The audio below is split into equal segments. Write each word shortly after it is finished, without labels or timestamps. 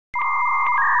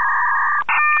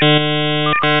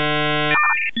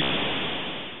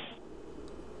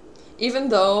Even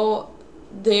though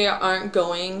they aren't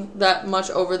going that much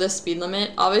over the speed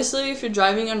limit, obviously if you're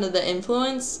driving under the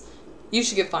influence, you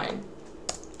should get fined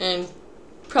and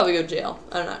probably go to jail.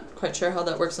 I'm not quite sure how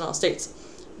that works in all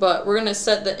states. But we're going to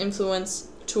set the influence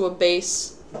to a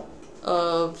base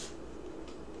of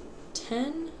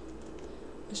 10.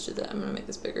 Let's do that. I'm going to make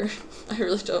this bigger. I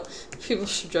really don't. People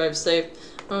should drive safe.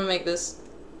 I'm going to make this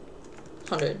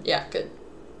 100. Yeah, good.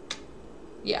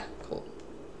 Yeah, cool.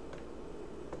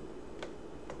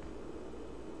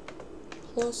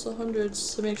 Plus 100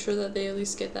 to make sure that they at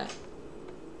least get that.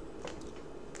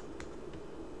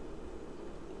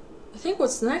 I think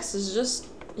what's next is just,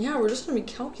 yeah, we're just going to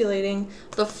be calculating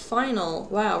the final.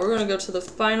 Wow, we're going to go to the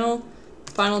final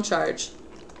charge.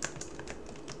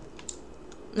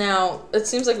 Now, it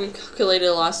seems like we calculated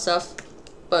a lot of stuff,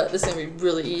 but this is going to be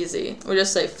really easy. We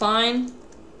just say fine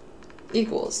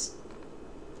equals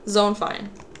zone fine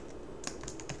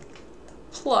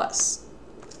plus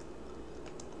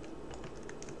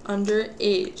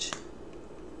underage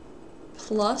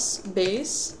plus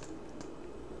base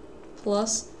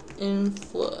plus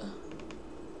influ.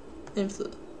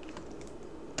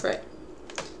 Right.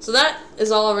 So that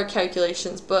is all of our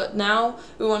calculations, but now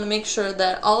we want to make sure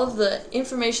that all of the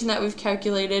information that we've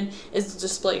calculated is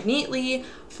displayed neatly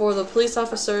for the police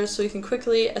officers so we can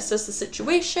quickly assess the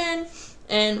situation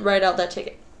and write out that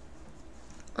ticket.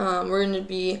 I'm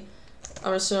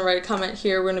just going to write a comment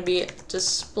here. We're going to be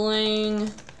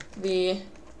displaying the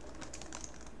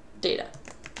data.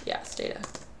 Yeah, it's data.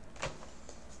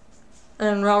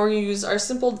 And now we're going to use our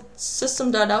simple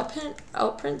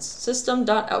system.outprints.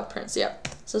 System.outprints, yeah.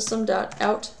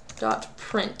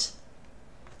 System.out.print.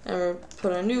 And we're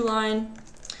put a new line.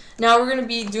 Now we're going to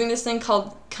be doing this thing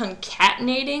called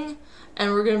concatenating.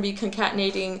 And we're going to be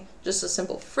concatenating just a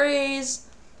simple phrase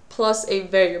plus a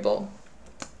variable.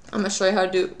 I'm going to show you how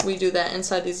we do that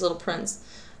inside these little prints.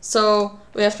 So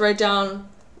we have to write down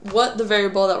what the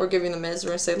variable that we're giving them is. We're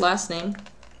going to say last name.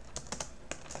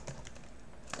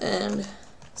 And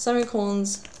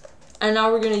semicolons, and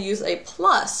now we're going to use a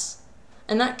plus,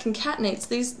 and that concatenates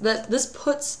these. This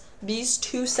puts these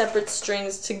two separate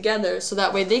strings together, so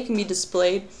that way they can be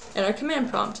displayed in our command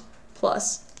prompt.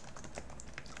 Plus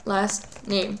last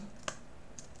name.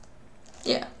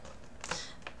 Yeah.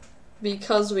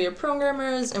 Because we are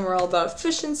programmers and we're all about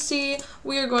efficiency,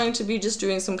 we are going to be just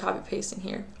doing some copy pasting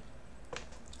here.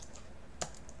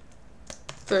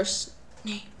 First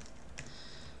name.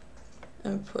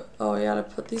 And oh, I gotta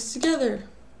put these together.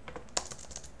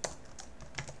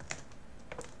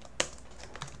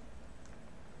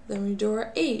 Then we do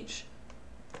our age.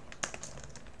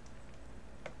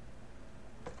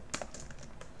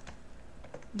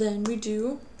 Then we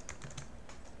do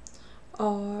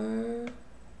our,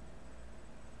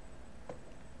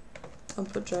 I'll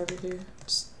put driver here,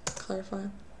 just to clarify.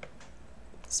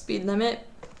 Speed limit.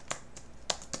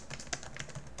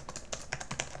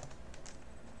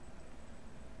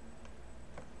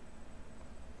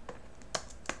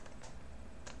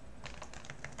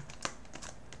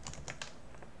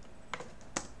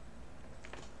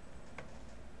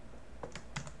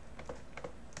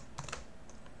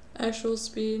 Actual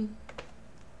speed.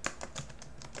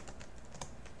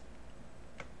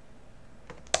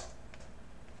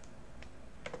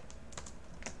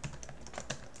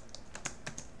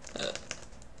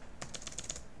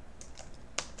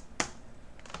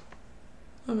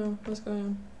 Oh no, what's going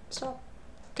on? Stop.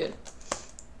 Good.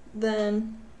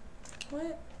 Then,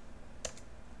 what?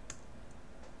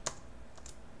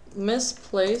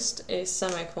 Misplaced a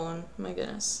semicolon. My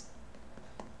goodness.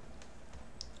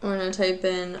 We're going to type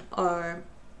in our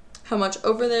how much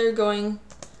over they're going.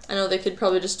 I know they could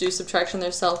probably just do subtraction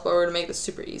themselves, but we're going to make this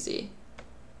super easy.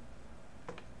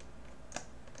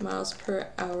 Miles per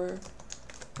hour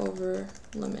over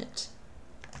limit.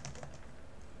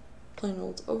 Plain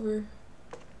old over.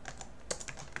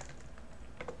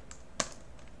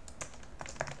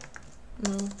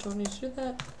 No, don't need to do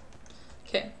that.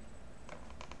 Okay.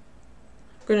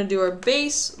 We're going to do our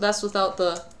base. That's without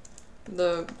the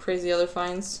crazy other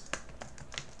fines.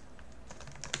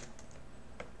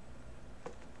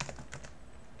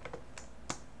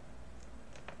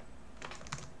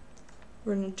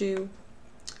 We're going to do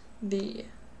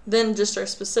then just our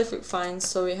specific fines.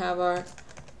 So we have our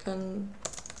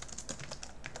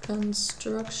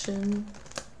construction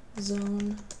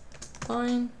zone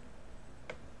fine.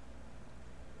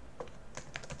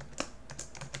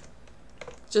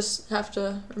 Just have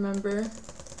to remember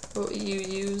what you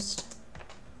used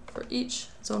for each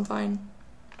zone fine.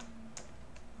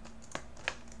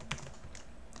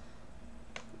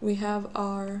 we have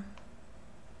our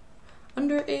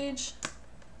underage.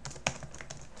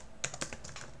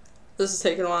 This is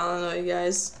taking a while, I know, you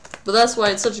guys. But that's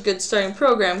why it's such a good starting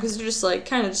program, because you're just like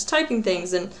kind of just typing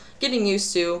things and getting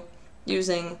used to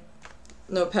using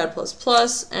Notepad++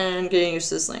 and getting used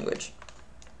to this language.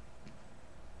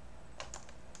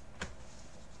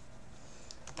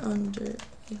 Underage.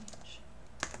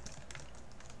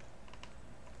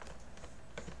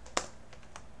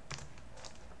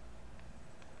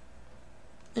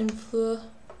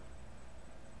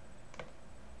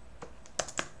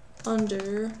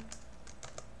 Under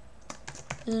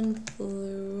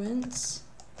influence,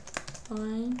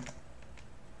 fine.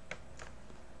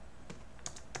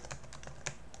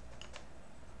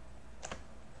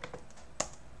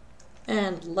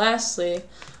 And lastly,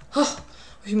 oh,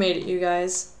 we made it, you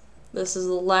guys. This is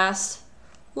the last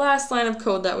line of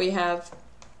code that we have.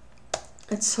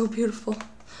 It's so beautiful.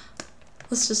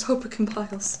 Let's just hope it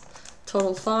compiles.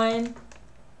 Total fine.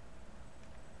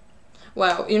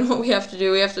 Wow, you know what we have to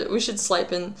do? We should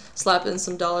slap in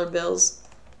some dollar bills,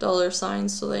 dollar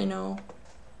signs, so they know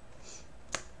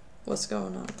what's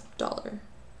going on. Dollar.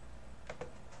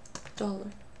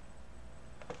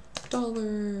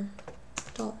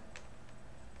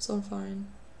 So fine.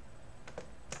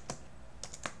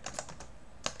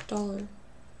 Dollar.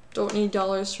 Don't need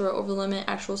dollars for over limit,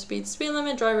 actual speed, speed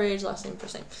limit, driver age, last name,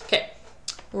 first name. Okay.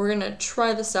 We're gonna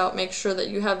try this out, make sure that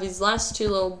you have these last two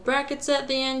little brackets at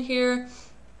the end here,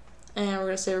 and we're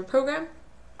gonna save our program,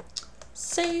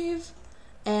 save,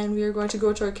 and we are going to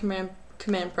go to our command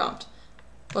prompt.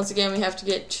 Once again, we have to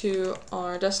get to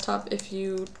our desktop if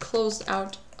you closed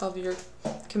out of your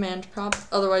command prompt,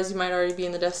 otherwise you might already be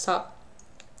in the desktop.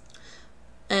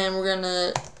 And we're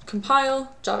gonna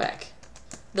compile JavaC,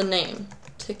 the name,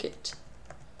 ticket.java,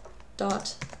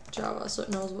 so it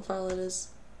knows what file it is.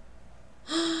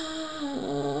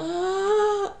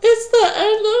 It's the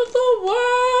end of the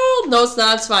world! No, it's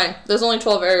not. It's fine. There's only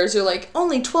 12 errors. You're like,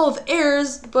 only 12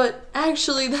 errors? But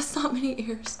actually, that's not many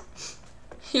errors.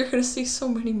 You're gonna see so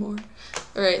many more.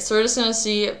 Alright, so we're just gonna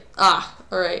see...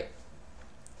 alright.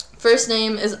 First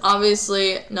name is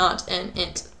obviously not an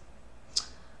int.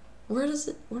 Where does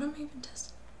it... What am I even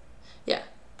testing? Yeah.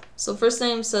 So first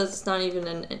name says it's not even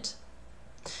an int.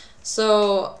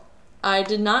 So... I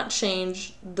did not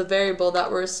change the variable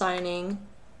that we're assigning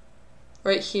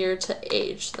right here to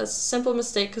age. That's a simple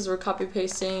mistake because we're copy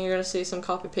pasting. You're going to see some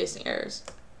copy pasting errors.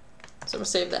 So I'm going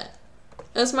to save that.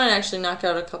 This might actually knock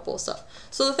out a couple of stuff.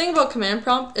 So the thing about command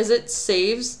prompt is it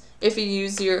saves if you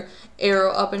use your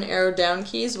arrow up and arrow down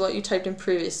keys what you typed in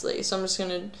previously. So I'm just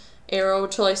going to arrow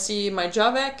till I see my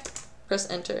JavaC, press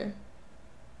enter.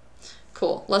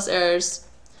 Cool, less errors.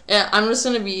 Yeah, I'm just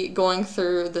going to be going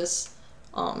through this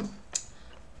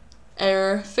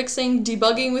error fixing,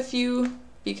 debugging with you,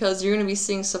 because you're going to be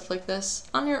seeing stuff like this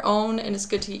on your own, and it's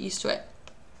good to get used to it.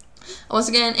 Once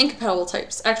again, incompatible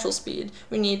types, actual speed,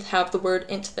 we need to have the word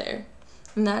int there,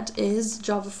 and that is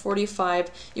Java 45.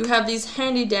 You have these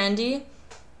handy dandy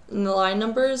line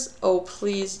numbers. Oh,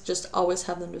 please just always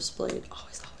have them displayed.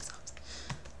 Always.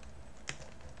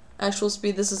 Actual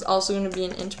speed, this is also going to be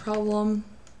an int problem.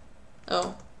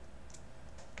 Oh,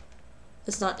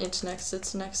 it's not int next,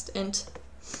 it's next int.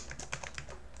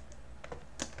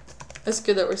 It's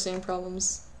good that we're seeing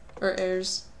problems, or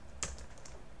errors.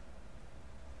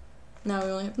 Now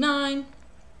we only have 9.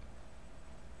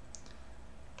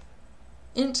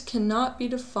 Int cannot be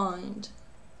defined,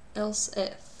 else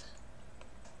if.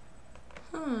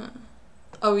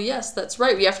 Oh yes, that's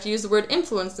right, we have to use the word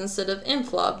influence instead of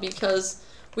inflow, because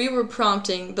we were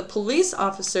prompting the police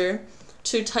officer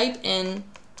to type in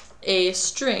a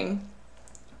string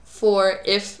for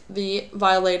if the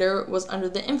violator was under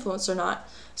the influence or not.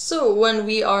 So when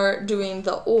we are doing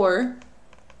the or,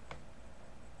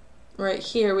 right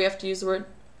here, we have to use the word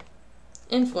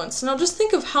influence. Now just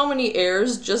think of how many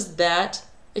errors just that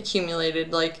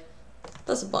accumulated. Like,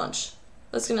 that's a bunch.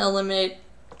 That's going to eliminate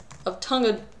a ton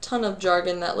of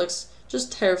jargon that looks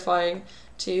just terrifying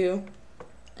to you.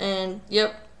 And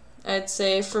yep, I'd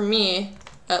say for me,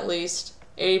 at least,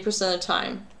 80% of the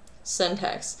time,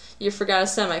 syntax. You forgot a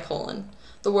semicolon.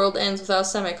 The world ends without a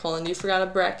semicolon. You forgot a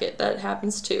bracket. That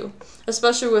happens too.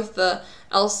 Especially with the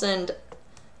else and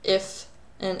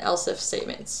else if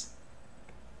statements.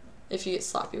 If you get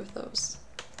sloppy with those.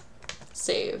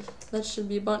 Save. That should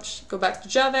be a bunch. Go back to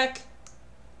JavaC.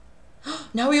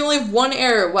 Now we only have 1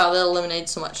 error. Wow, that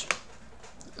eliminates so much.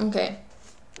 Okay.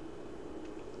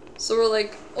 So we're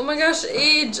like, oh my gosh,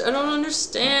 age, I don't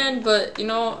understand, but you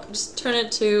know, just turn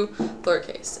it to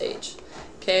lowercase age.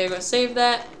 Okay, I'm gonna save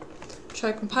that.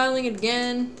 Try compiling it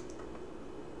again.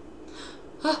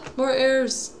 Ah, more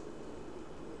errors.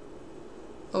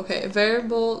 Okay,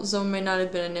 variable zone may not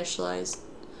have been initialized.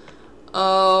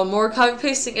 Oh, more copy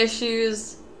pasting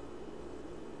issues.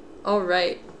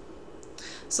 Alright.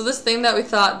 So this thing that we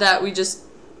thought that we just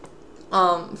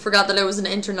forgot that it was an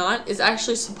int or not is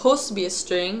actually supposed to be a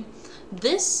string.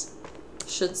 This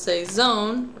should say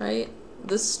zone, right?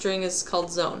 This string is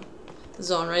called zone.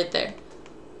 Zone right there.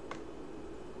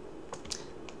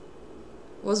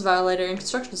 Was violator in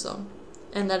construction zone.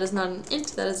 And that is not an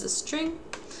int, that is a string.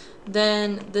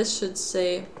 Then this should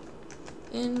say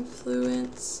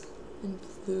influence,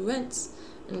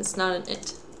 and it's not an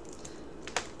int.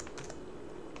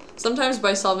 Sometimes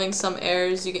by solving some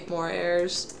errors, you get more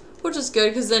errors, which is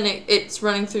good because then it's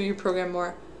running through your program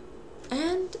more.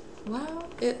 And, wow,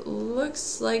 it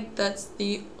looks like that's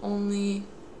the only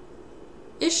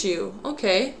issue.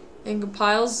 Okay, it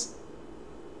compiles,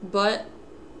 but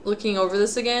looking over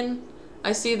this again,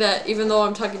 I see that even though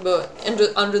I'm talking about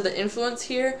under the influence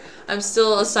here, I'm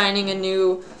still assigning a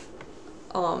new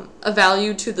a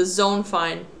value to the zone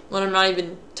find when I'm not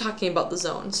even talking about the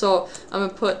zone. So I'm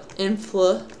gonna put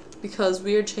infl because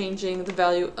we are changing the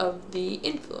value of the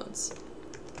influence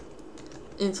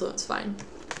find.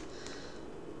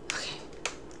 Okay,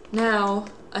 now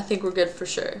I think we're good for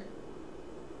sure.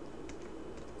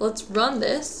 Let's run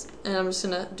this, and I'm just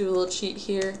gonna do a little cheat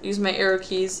here. Use my arrow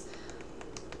keys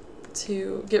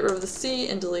to get rid of the C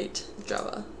and delete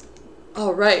Java.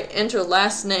 Alright, enter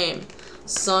last name.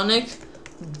 Sonic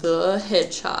the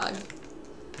Hedgehog.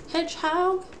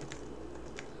 Hedgehog?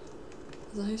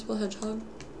 Is that how you spell hedgehog?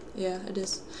 Yeah, it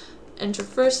is. Enter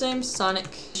first name, Sonic.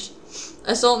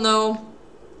 I still don't know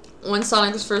when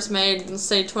Sonic was first made. Let's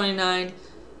say 29.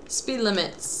 Speed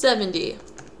limit, 70.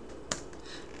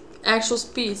 Actual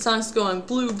speed, Sonic's going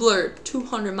blue blurred,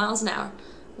 200 miles an hour.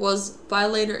 Was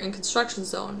violator in construction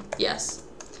zone? Yes.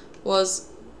 Was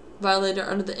violator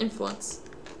under the influence?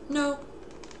 No.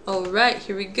 Alright,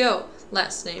 here we go.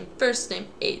 Last name, first name,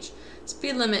 age.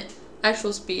 Speed limit,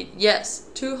 actual speed, yes.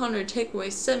 200 take away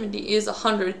 70 is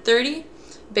 130.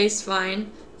 Base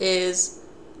fine is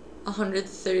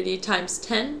 130 times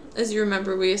 10. As you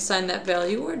remember, we assigned that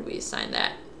value. Where did we assign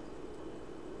that?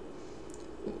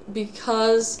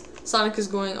 Because Sonic is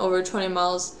going over 20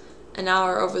 miles an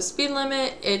hour over the speed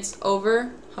limit, it's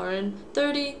over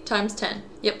 130 times 10.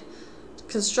 Yep.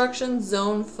 Construction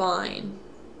zone fine.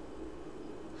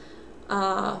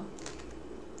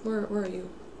 Where are you?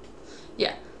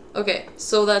 Yeah. Okay,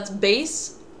 so that's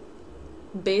base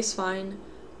fine,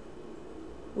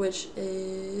 which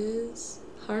is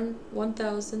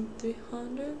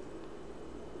 1,300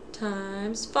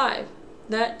 times 5.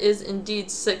 That is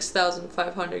indeed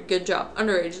 6,500. Good job.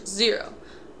 Underage, 0.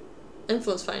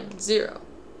 Influence fine, 0.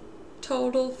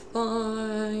 Total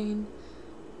fine.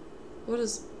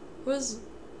 What?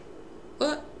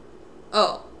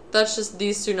 Oh, that's just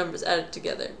these two numbers added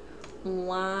together.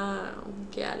 Wow,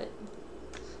 got it.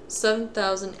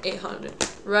 7,800.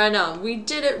 Right on, we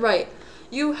did it right.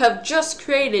 You have just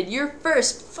created your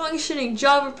first functioning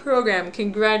Java program.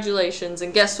 Congratulations.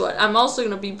 And guess what? I'm also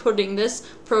going to be putting this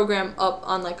program up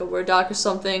on like a Word doc or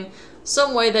something,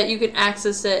 some way that you can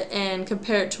access it and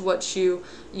compare it to what you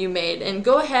made. And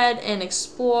go ahead and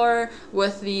explore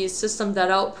with the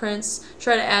system.out-prints.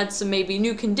 Try to add some maybe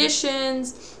new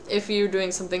conditions. If you're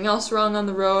doing something else wrong on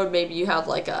the road, maybe you have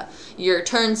like your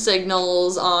turn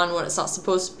signals on when it's not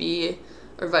supposed to be,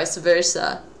 or vice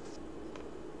versa.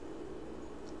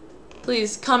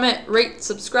 Please comment, rate,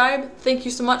 subscribe. Thank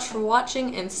you so much for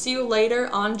watching, and see you later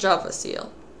on JavaSeal.